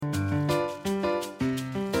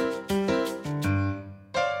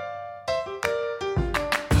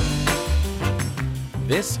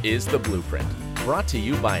This is The Blueprint, brought to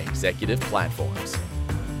you by Executive Platforms.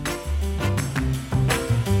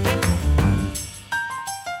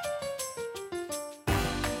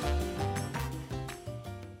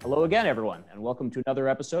 Hello again, everyone, and welcome to another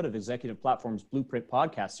episode of Executive Platforms Blueprint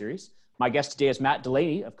podcast series. My guest today is Matt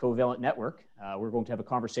Delaney of Covalent Network. We're going to have a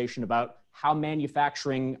conversation about how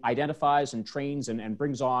manufacturing identifies and trains and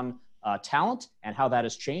brings on talent and how that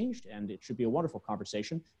has changed, and it should be a wonderful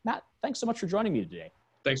conversation. Matt, thanks so much for joining me today.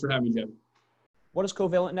 Thanks for having me, Jim. What does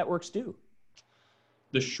Covalent Networks do?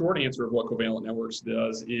 The short answer of what Covalent Networks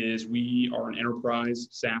does is we are an enterprise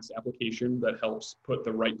SaaS application that helps put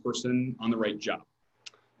the right person on the right job.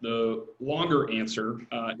 The longer answer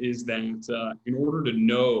is that in order to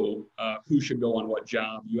know who should go on what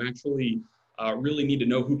job, you actually really need to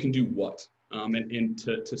know who can do what. And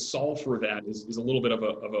to solve for that is a little bit of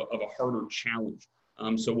a harder challenge.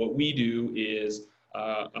 So what we do is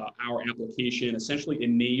our application essentially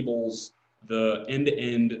enables the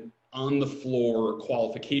end-to-end on-the-floor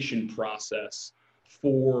qualification process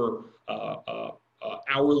for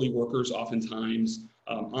hourly workers, oftentimes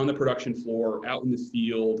on the production floor, out in the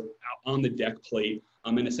field, out on the deck plate,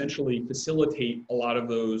 and essentially facilitate a lot of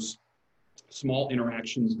those small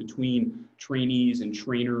interactions between trainees and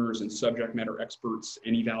trainers and subject matter experts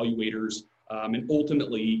and evaluators, and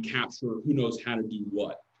ultimately capture who knows how to do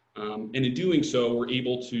what. And in doing so, we're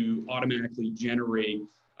able to automatically generate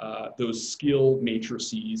those skill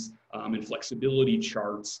matrices and flexibility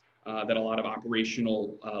charts that a lot of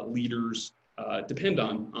operational leaders depend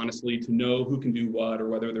on, honestly, to know who can do what or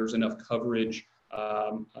whether there's enough coverage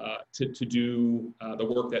to do the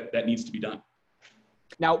work that needs to be done.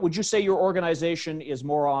 Now, would you say your organization is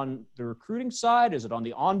more on the recruiting side? Is it on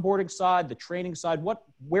the onboarding side, the training side?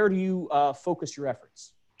 Where do you focus your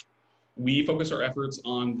efforts? We focus our efforts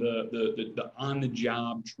on the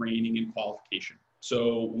on-the-job training and qualification.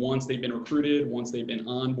 So once they've been recruited, once they've been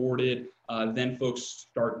onboarded, then folks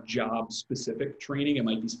start job-specific training. It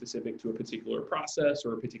might be specific to a particular process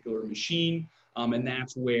or a particular machine, and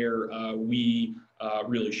that's where we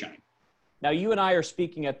really shine. Now, you and I are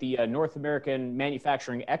speaking at the North American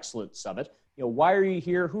Manufacturing Excellence Summit. Why are you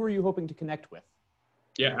here? Who are you hoping to connect with?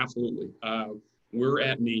 Yeah, absolutely. We're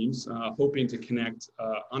at NAMES, hoping to connect,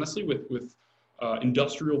 honestly, with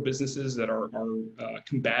industrial businesses that are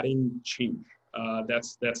combating change.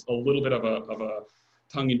 That's a little bit of a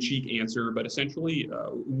tongue-in-cheek answer, but essentially,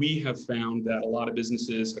 we have found that a lot of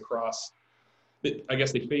businesses across, I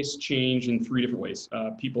guess, they face change in three different ways: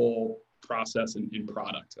 people, process, and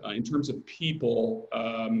product. In terms of people,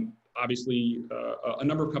 obviously, a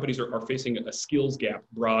number of companies are facing a skills gap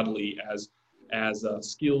broadly as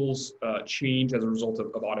skills change as a result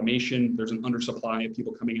of automation. There's an undersupply of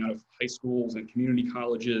people coming out of high schools and community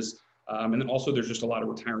colleges. And then also there's just a lot of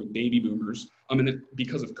retiring baby boomers. And then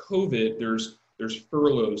because of COVID, there's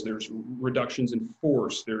furloughs, there's reductions in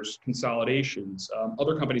force, there's consolidations.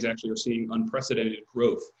 Other companies actually are seeing unprecedented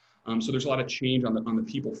growth. So there's a lot of change on the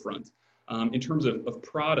people front. In terms of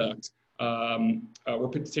product, we're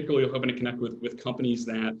particularly hoping to connect with companies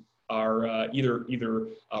that are either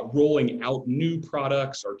rolling out new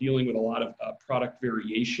products or dealing with a lot of product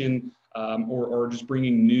variation, or just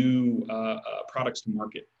bringing new products to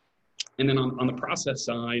market. And then on the process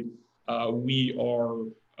side, we are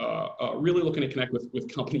really looking to connect with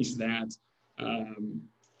companies that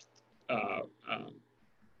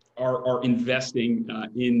are investing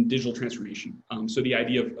in digital transformation. So the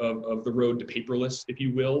idea of the road to paperless, if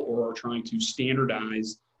you will, or are trying to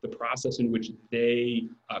standardize the process in which they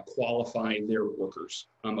qualify their workers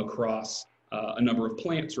across a number of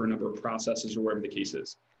plants or a number of processes or whatever the case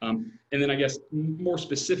is. And then I guess more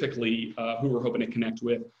specifically, who we're hoping to connect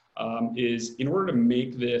with is, in order to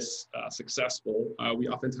make this successful, we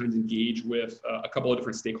oftentimes engage with a couple of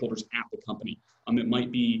different stakeholders at the company. It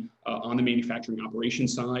might be on the manufacturing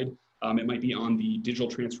operations side, it might be on the digital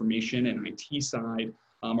transformation and IT side,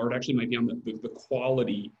 or it actually might be on the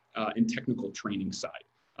quality and technical training side.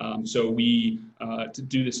 So we, to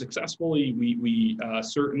do this successfully, we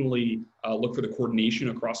certainly look for the coordination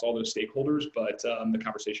across all those stakeholders, but the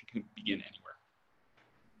conversation can begin anywhere.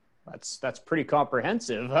 That's pretty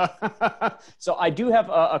comprehensive. So I do have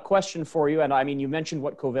a question for you. And I mean, you mentioned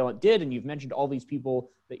what Covalent did, and you've mentioned all these people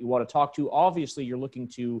that you want to talk to. Obviously, you're looking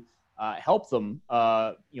to help them,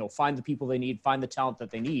 find the people they need, find the talent that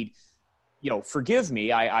they need. Forgive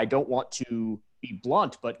me, I don't want to be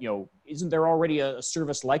blunt, but isn't there already a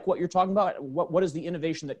service like what you're talking about? What is the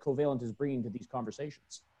innovation that Covalent is bringing to these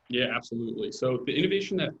conversations? Yeah, absolutely. So the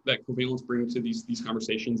innovation that Covalent's bringing to these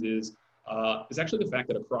conversations is is actually the fact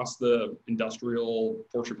that across the industrial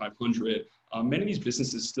Fortune 500, many of these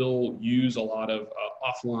businesses still use a lot of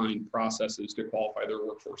offline processes to qualify their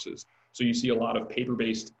workforces. So you see a lot of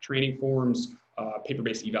paper-based training forms,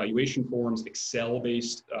 paper-based evaluation forms,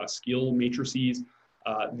 Excel-based skill matrices.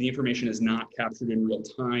 The information is not captured in real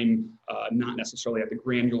time, not necessarily at the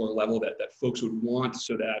granular level that folks would want,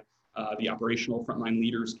 so that the operational frontline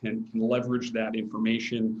leaders can leverage that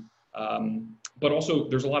information. But also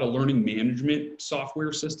there's a lot of learning management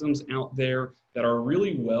software systems out there that are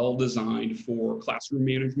really well designed for classroom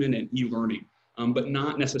management and e-learning, but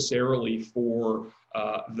not necessarily for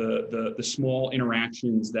the small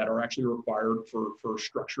interactions that are actually required for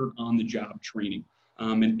structured on-the-job training.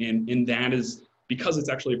 And that is because it's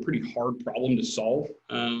actually a pretty hard problem to solve,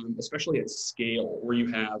 especially at scale, where you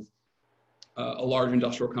have a large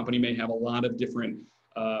industrial company may have a lot of different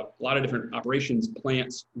operations,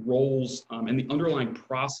 plants, roles, and the underlying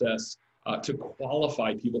process to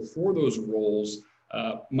qualify people for those roles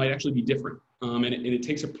might actually be different. And it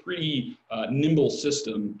takes a pretty nimble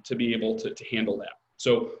system to be able to handle that.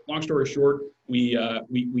 So long story short, we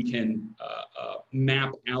can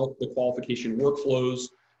map out the qualification workflows,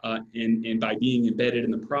 and by being embedded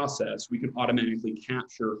in the process, we can automatically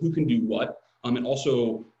capture who can do what. And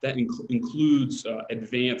also that includes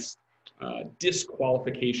advanced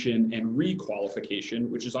disqualification and requalification,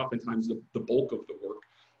 which is oftentimes the bulk of the work.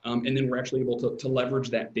 And then we're actually able to leverage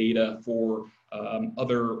that data for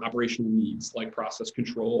other operational needs like process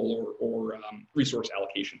control or resource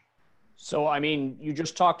allocation. So, I mean, you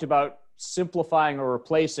just talked about simplifying or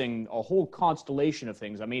replacing a whole constellation of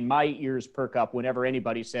things. I mean, my ears perk up whenever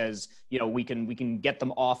anybody says, you know, we can get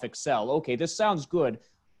them off Excel. Okay, this sounds good.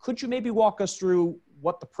 Could you maybe walk us through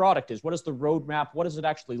what the product is? What is the roadmap? What does it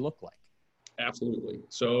actually look like? Absolutely.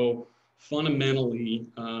 So fundamentally,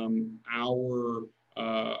 our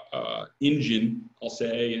engine, I'll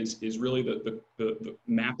say, is really the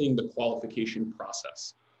mapping the qualification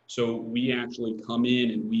process. So we actually come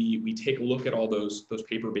in and we take a look at all those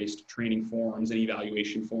paper-based training forms and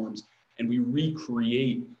evaluation forms, and we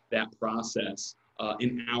recreate that process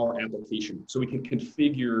in our application. So we can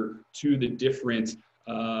configure to the different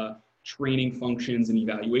training functions and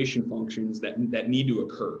evaluation functions that need to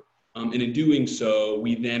occur. And in doing so,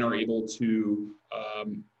 we then are able to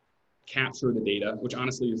capture the data, which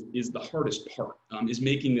honestly is the hardest part, is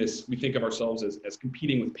making this, we think of ourselves as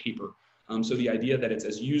competing with paper. So the idea that it's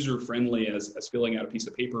as user-friendly as filling out a piece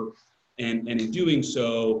of paper, and in doing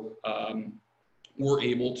so, we're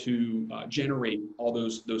able to generate all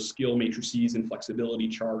those skill matrices and flexibility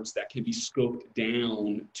charts that can be scoped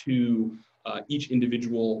down to each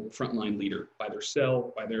individual frontline leader by their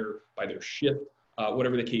cell, by their shift,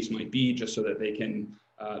 whatever the case might be, just so that they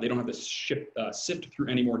don't have to sift through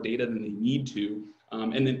any more data than they need to,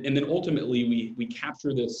 and then ultimately we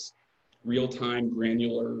capture this real-time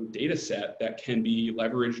granular data set that can be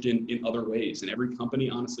leveraged in other ways. And every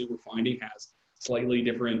company, honestly, we're finding has slightly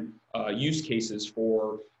different use cases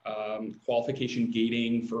for qualification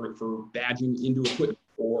gating, for badging into equipment,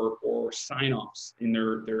 or sign-offs in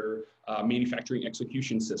their manufacturing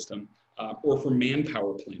execution system, or for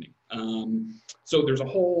manpower planning. So there's a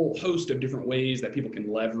whole host of different ways that people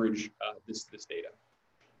can leverage this data.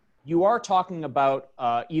 You are talking about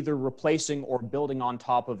either replacing or building on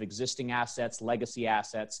top of existing assets, legacy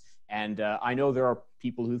assets. And I know there are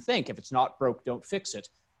people who think if it's not broke, don't fix it.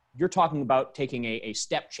 You're talking about taking a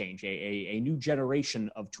step change, a new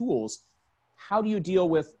generation of tools. How do you deal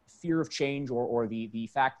with fear of change or the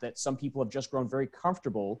fact that some people have just grown very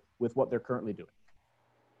comfortable with what they're currently doing?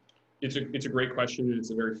 It's a great question, and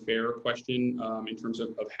it's a very fair question in terms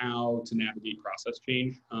of how to navigate process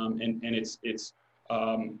change. And it's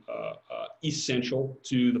essential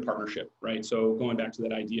to the partnership, right? So going back to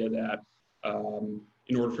that idea that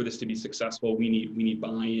in order for this to be successful, we need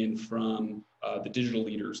buy-in from the digital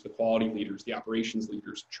leaders, the quality leaders, the operations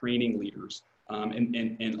leaders, training leaders,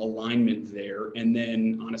 and alignment there. And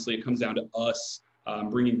then honestly, it comes down to us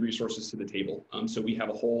bringing resources to the table. So we have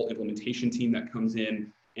a whole implementation team that comes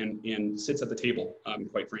in and sits at the table,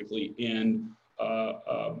 quite frankly, and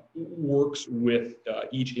works with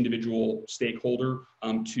each individual stakeholder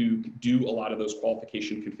to do a lot of those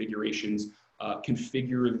qualification configurations,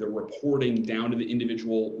 configure the reporting down to the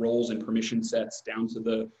individual roles and permission sets, down to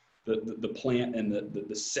the plant and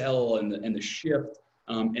the cell and the shift.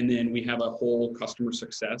 And then we have a whole customer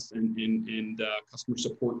success and customer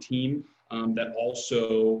support team that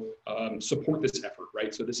also support this effort,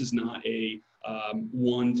 right? So this is not a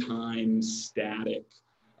one-time static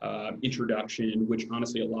introduction, which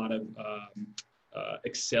honestly a lot of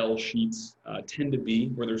Excel sheets tend to be,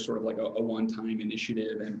 where there's sort of like a one-time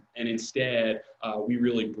initiative, and instead we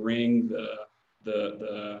really bring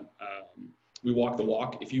we walk the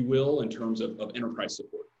walk, if you will, in terms of enterprise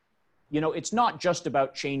support. It's not just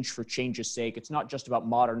about change for change's sake. It's not just about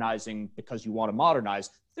modernizing because you want to modernize.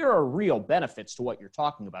 There are real benefits to what you're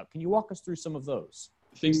talking about. Can you walk us through some of those?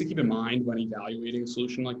 Things to keep in mind when evaluating a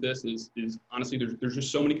solution like this is honestly, there's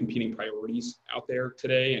just so many competing priorities out there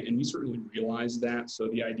today, and we certainly realize that. So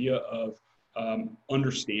the idea of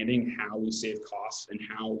understanding how we save costs and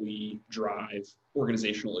how we drive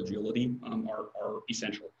organizational agility are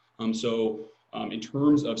essential. In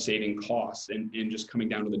terms of saving costs and just coming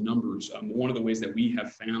down to the numbers, one of the ways that we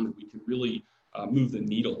have found that we can really move the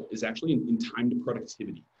needle is actually in time to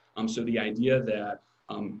productivity. So the idea that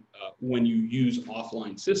when you use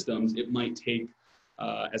offline systems, it might take,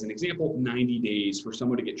 as an example, 90 days for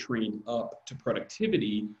someone to get trained up to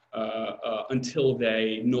productivity until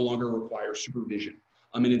they no longer require supervision.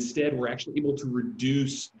 And instead, we're actually able to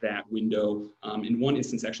reduce that window, in one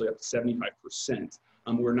instance, actually up to 75%,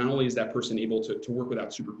 where not only is that person able to work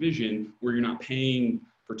without supervision, where you're not paying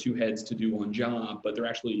for two heads to do one job, but they're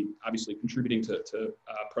actually obviously contributing to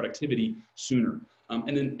productivity sooner.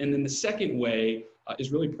 And then the second way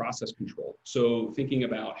is really process control. So thinking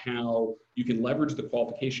about how you can leverage the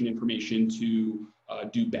qualification information to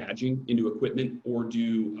do badging into equipment, or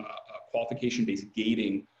do qualification-based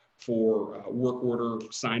gating for work order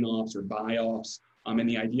sign-offs or buy-offs, and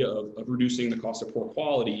the idea of reducing the cost of poor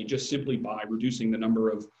quality just simply by reducing the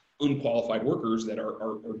number of unqualified workers that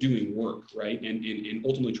are doing work, right? And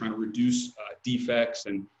ultimately trying to reduce defects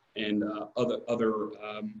and other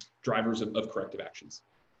drivers of corrective actions.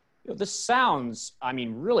 This sounds,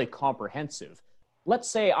 really comprehensive. Let's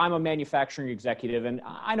say I'm a manufacturing executive and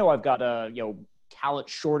I know I've got a talent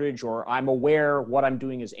shortage, or I'm aware what I'm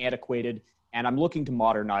doing is antiquated and I'm looking to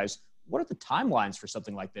modernize. What are the timelines for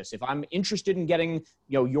something like this? If I'm interested in getting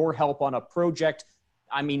your help on a project,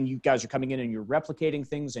 you guys are coming in and you're replicating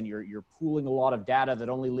things and you're pooling a lot of data that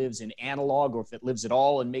only lives in analog, or if it lives at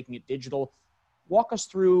all, and making it digital. Walk us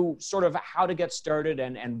through sort of how to get started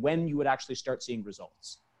and when you would actually start seeing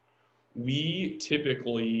results. We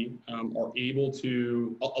typically are able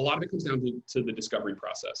to, a lot of it comes down to the discovery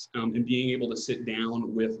process, and being able to sit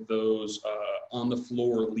down with those on the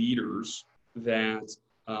floor leaders that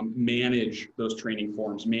manage those training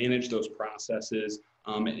forms, manage those processes,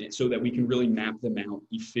 so that we can really map them out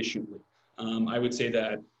efficiently. I would say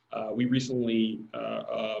that we recently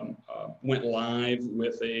went live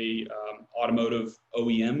with a automotive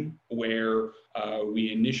OEM where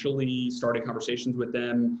we initially started conversations with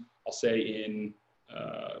them, I'll say it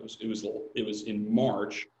was in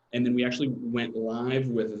March, and then we actually went live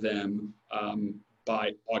with them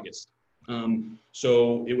by August.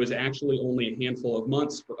 So it was actually only a handful of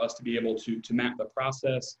months for us to be able to map the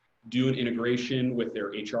process, do an integration with their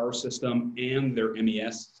HR system and their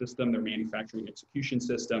MES system, their manufacturing execution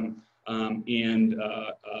system, and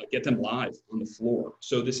get them live on the floor.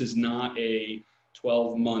 So this is not a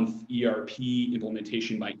 12-month ERP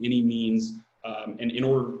implementation by any means. And in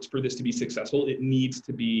order for this to be successful, it needs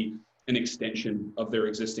to be an extension of their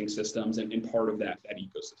existing systems and part of that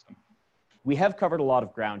ecosystem. We have covered a lot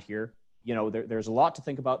of ground here. There's a lot to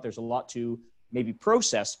think about. There's a lot to maybe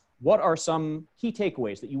process. What are some key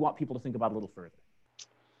takeaways that you want people to think about a little further?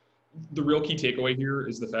 The real key takeaway here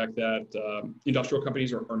is the fact that industrial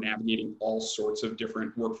companies are navigating all sorts of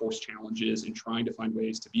different workforce challenges and trying to find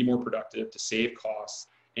ways to be more productive, to save costs.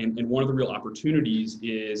 And one of the real opportunities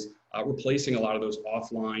is replacing a lot of those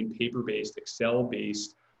offline, paper-based,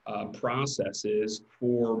 Excel-based processes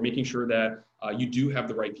for making sure that you do have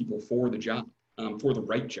the right people for the job, for the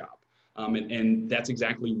right job. And that's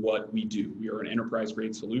exactly what we do. We are an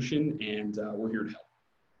enterprise-grade solution, and we're here to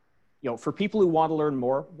help. For people who want to learn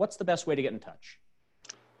more, what's the best way to get in touch?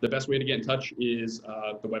 The best way to get in touch is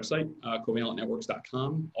the website,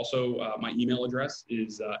 covalentnetworks.com. Also, my email address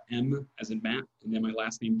is M as in Matt, and then my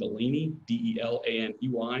last name, Delaney,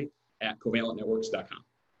 Delaney, @covalentnetworks.com.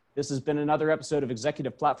 This has been another episode of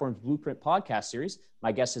Executive Platform's Blueprint podcast series.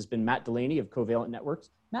 My guest has been Matt Delaney of Covalent Networks.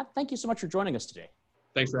 Matt, thank you so much for joining us today.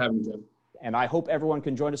 Thanks for having me, Jeff. And I hope everyone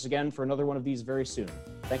can join us again for another one of these very soon.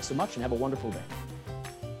 Thanks so much and have a wonderful day.